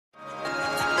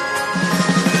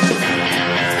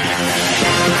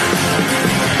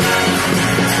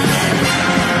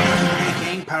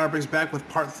Fabrics back with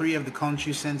part 3 of the Konshu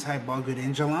Sentai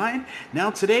Baguranjer line. Now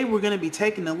today we're going to be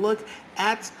taking a look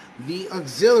at the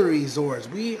auxiliary Zords.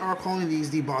 We are calling these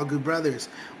the Bagu brothers.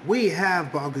 We have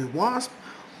Bagu Wasp,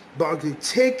 Bagu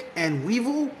Tick and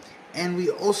Weevil, and we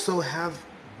also have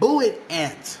Bullet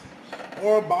Ant,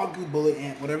 or Bagu Bullet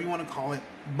Ant, whatever you want to call it,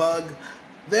 Bug.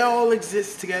 They all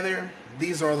exist together.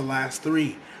 These are the last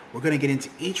 3. We're going to get into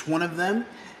each one of them,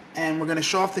 and we're going to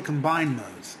show off the combined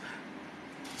modes.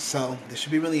 So this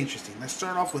should be really interesting. Let's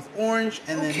start off with orange,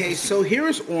 and then so here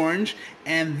is orange,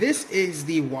 and this is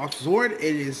the Wasp Zord.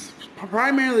 It is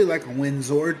primarily like a wind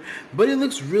Zord, but it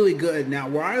looks really good. Now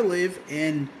where I live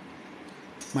in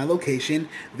my location,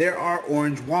 there are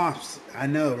orange wasps. I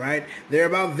know, right? They're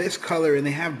about this color and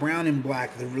they have brown and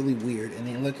black. They're really weird and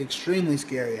they look extremely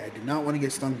scary. I do not want to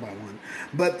get stung by one,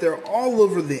 but they're all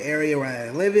over the area where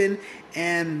I live in,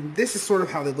 and this is sort of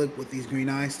how they look with these green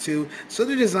eyes too. So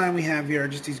the design we have here are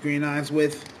just these green eyes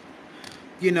with,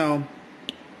 you know,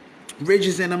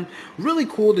 ridges in them. Really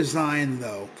cool design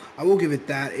though, I will give it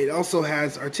that. It also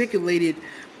has articulated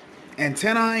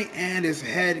antennae and his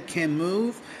head can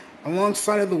move.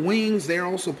 Alongside of the wings, they're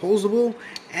also posable,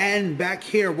 and back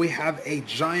here we have a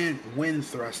giant wind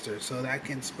thruster, so that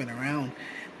can spin around.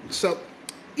 So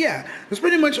yeah, that's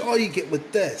pretty much all you get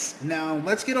with this. Now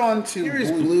let's get on to here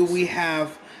is blue. We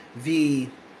have the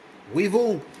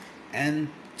Weevil and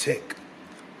Tick.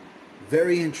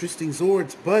 Very interesting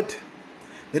Zords, but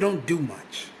they don't do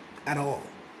much at all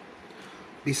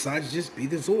besides just be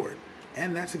the Zord,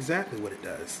 and that's exactly what it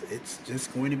does. It's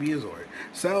just going to be a Zord.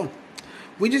 So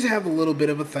we just have a little bit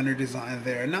of a thunder design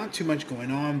there. Not too much going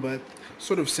on, but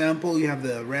sort of simple. You have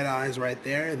the red eyes right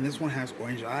there, and this one has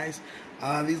orange eyes.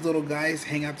 These little guys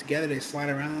hang out together. They slide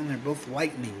around. They're both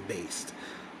lightning based.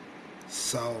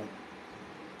 So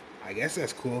I guess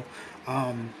that's cool.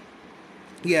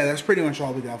 Yeah, that's pretty much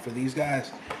all we got for these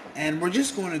guys. And we're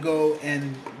just going to go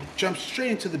and jump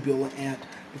straight into the Bullet Ant,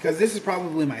 because this is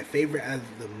probably my favorite out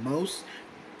of the most,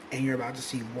 and you're about to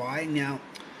see why. Now,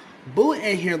 Bullet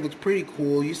Ant here looks pretty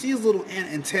cool. You see his little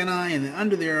ant antennae, and then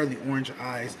under there are the orange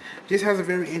eyes. Just has a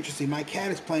very interesting. My cat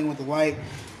is playing with the light.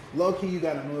 Loki, you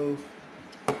gotta move.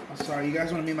 I'm sorry, you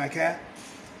guys want to meet my cat?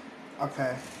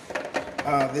 Okay.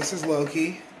 This is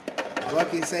Loki.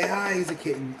 Loki, say hi. He's a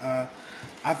kitten.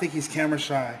 I think he's camera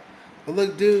shy. But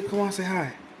look, dude, come on, say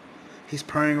hi. He's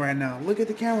purring right now. Look at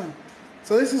the camera.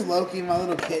 So this is Loki, my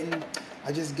little kitten.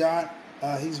 I just got.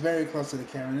 He's very close to the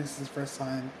camera. This is his first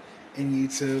time in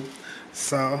YouTube,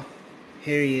 so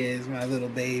here he is, my little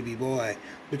baby boy.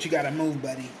 But you gotta move,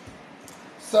 buddy.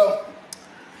 So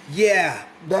yeah,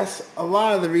 that's a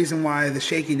lot of the reason why the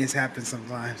shakiness happens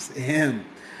sometimes to him.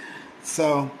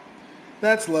 So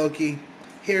that's Loki.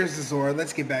 Here's the Zord.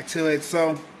 Let's get back to it.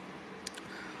 So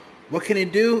what can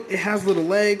it do? It has little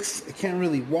legs. It can't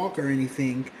really walk or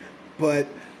anything, but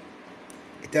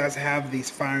it does have these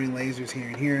firing lasers here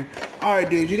and here. Alright,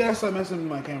 dude, you gotta stop messing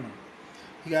with my camera.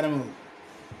 You gotta move.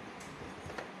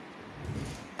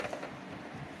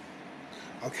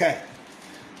 Okay.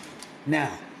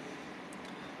 Now,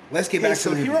 let's get back to it.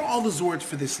 So here are all the Zords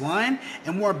for this line,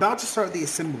 and we're about to start the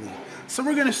assembly. So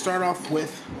we're gonna start off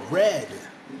with red.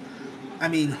 I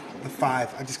mean, the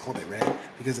 5. I just called it red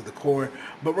because of the core.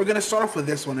 But we're gonna start off with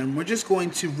this one, and we're just going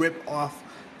to rip off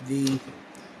the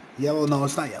yellow. No,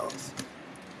 it's not yellow. It's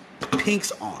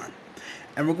Pink's arm,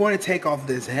 and we're going to take off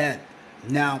this head.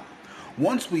 Now,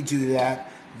 once we do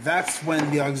that, that's when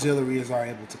the auxiliaries are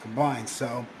able to combine.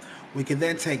 So we can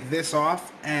then take this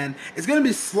off, and it's going to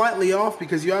be slightly off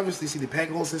because you obviously see the peg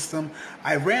hole system.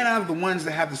 I ran out of the ones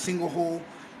that have the single hole,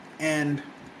 and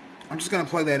I'm just going to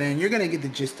plug that in. You're going to get the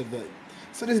gist of it,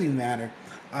 so it doesn't even matter.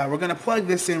 We're going to plug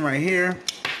this in right here.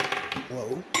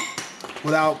 Whoa.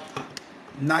 Without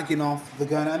knocking off the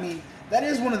gun. I mean, that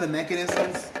is one of the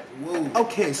mechanisms. Whoa.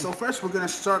 Okay, so first we're going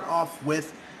to start off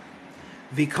with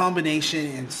the combination,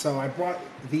 and so I brought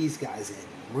these guys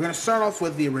in. We're going to start off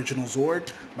with the original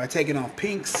Zord by taking off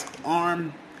Pink's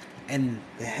arm and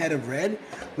the head of red.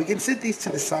 We can set these to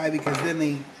the side because then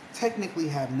they technically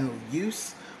have no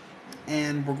use,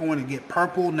 and we're going to get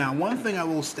purple. Now, one thing I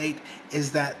will state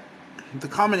is that the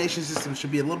combination system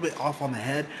should be a little bit off on the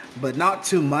head, but not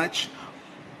too much.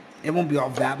 It won't be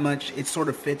off that much. It sort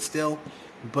of fits still,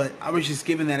 but I was just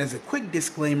giving that as a quick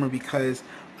disclaimer because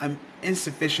I'm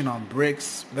insufficient on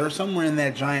bricks. They're somewhere in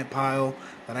that giant pile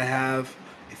that I have,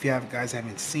 if you guys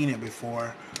haven't seen it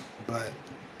before. But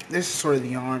this is sort of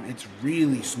the arm. It's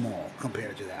really small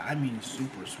compared to that. I mean,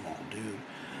 super small, dude.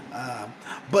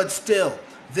 But still,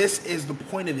 this is the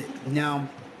point of it. Now,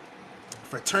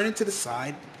 if I turn it to the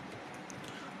side,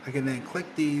 I can then click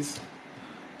these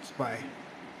just by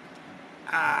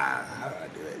How do I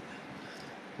do it?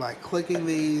 Like clicking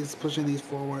these, pushing these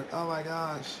forward. Oh my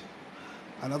gosh.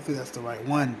 I don't think that's the right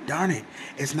one. Darn it.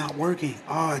 It's not working.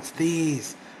 Oh, it's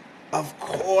these. Of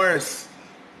course.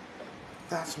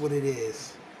 That's what it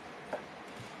is.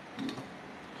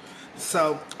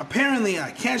 So apparently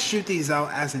I can't shoot these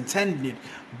out as intended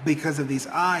because of these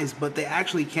eyes, but they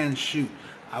actually can shoot.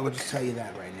 I will just tell you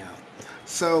that right now.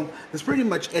 So that's pretty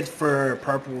much it for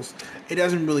purples. It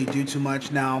doesn't really do too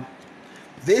much. Now,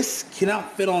 this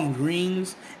cannot fit on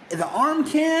greens. The arm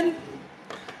can.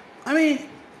 I mean,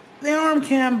 the arm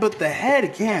can, but the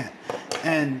head can't.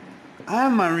 And I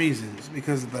have my reasons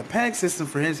because the panic system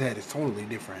for his head is totally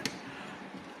different.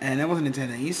 And that wasn't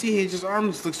intended. You see, his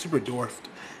arms look super dwarfed.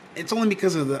 It's only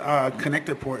because of the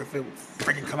connector port. If it would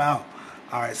freaking come out.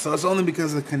 Alright, so it's only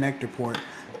because of the connector port,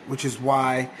 which is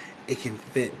why it can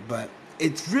fit. But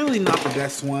it's really not the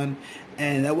best one.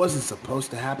 And that wasn't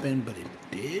supposed to happen, but it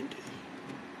did.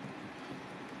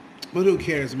 But who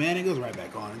cares, man? It goes right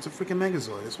back on. It's a freaking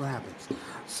Megazord. That's what happens.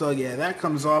 So yeah, that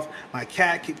comes off. My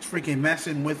cat keeps freaking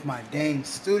messing with my dang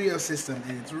studio system,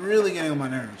 and it's really getting on my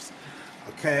nerves.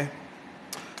 Okay?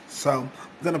 So I'm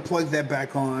going to plug that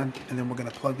back on, and then we're going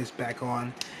to plug this back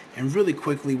on. And really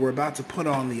quickly, we're about to put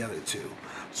on the other two.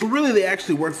 So really, they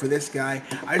actually work for this guy.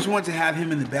 I just wanted to have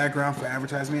him in the background for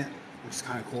advertisement, which is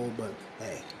kind of cool, but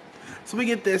hey. So we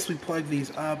get this. We plug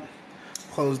these up,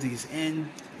 close these in,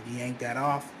 yank that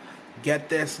off. Get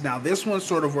this. Now this one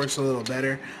sort of works a little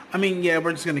better. I mean, yeah,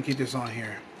 we're just going to keep this on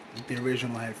here. The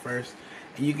original head first.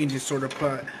 And you can just sort of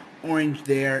put orange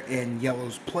there in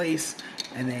yellow's place.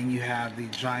 And then you have the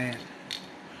giant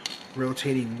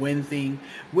rotating wind thing,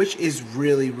 which is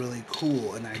really, really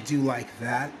cool. And I do like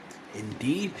that,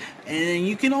 indeed. And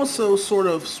you can also sort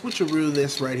of switcheroo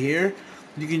this right here.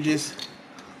 You can just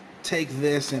take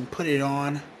this and put it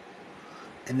on.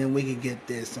 And then we can get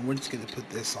this. And we're just going to put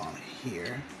this on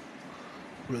here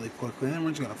really quickly, and then we're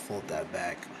just going to fold that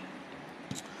back,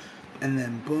 and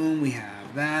then boom, we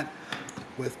have that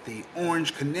with the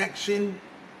orange connection.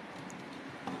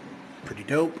 Pretty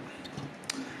dope.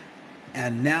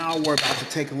 And now we're about to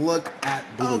take a look at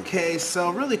blue. Okay, so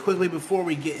really quickly before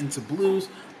we get into blues,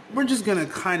 we're just going to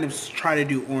kind of try to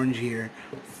do orange here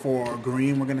for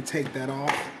green. We're going to take that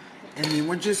off, and then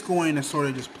we're just going to sort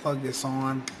of just plug this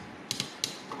on,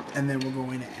 and then we're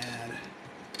going to add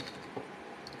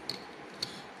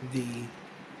the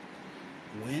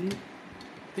wind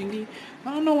thingy.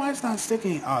 I don't know why it's not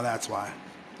sticking. Oh, that's why.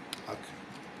 Okay.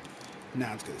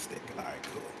 Now it's gonna stick. Alright,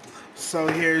 cool. So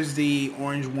here's the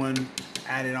orange one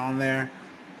added on there.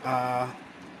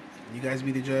 You guys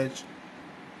be the judge.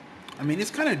 I mean,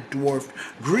 it's kind of dwarfed.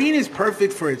 Green is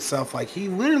perfect for itself. Like, he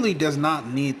literally does not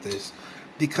need this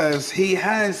because he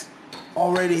has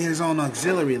already his own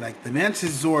auxiliary. Like the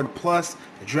Megazord plus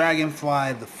the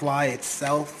Dragonfly, the fly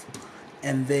itself.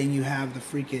 And then you have the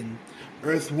freaking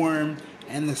earthworm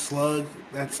and the slug.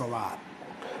 That's a lot.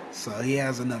 So he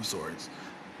has enough swords.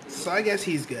 So I guess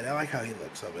he's good. I like how he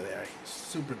looks over there. He's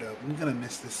super dope. I'm going to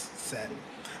miss this set.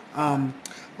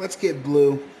 Let's get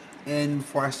blue. And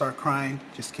before I start crying,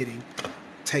 just kidding.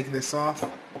 Take this off.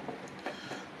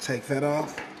 Take that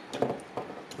off.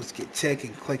 Let's get Tick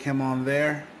and click him on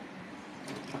there.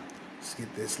 Let's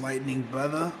get this lightning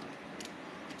brother.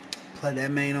 Plug that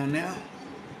main on there.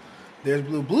 There's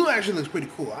blue. Blue actually looks pretty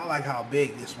cool. I like how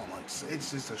big this one looks. It's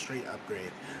just a straight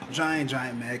upgrade. Giant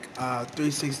mech.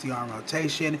 360 arm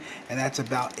rotation. And that's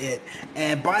about it.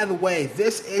 And by the way,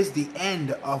 this is the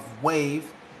end of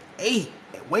Wave 8.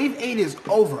 Wave 8 is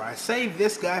over. I saved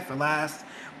this guy for last.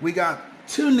 We got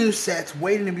 2 new sets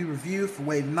waiting to be reviewed for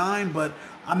Wave 9. But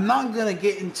I'm not going to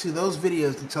get into those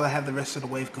videos until I have the rest of the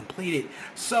wave completed.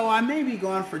 So I may be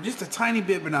gone for just a tiny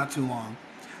bit, but not too long.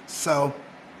 So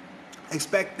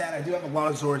expect that. I do have a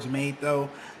lot of Zords made, though.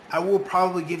 I will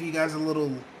probably give you guys a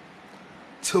little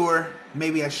tour.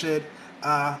 Maybe I should.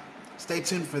 Stay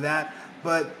tuned for that.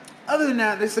 But other than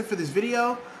that, that's it for this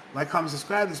video. Like, comment,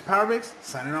 subscribe. This is PowerBix,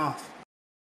 signing off.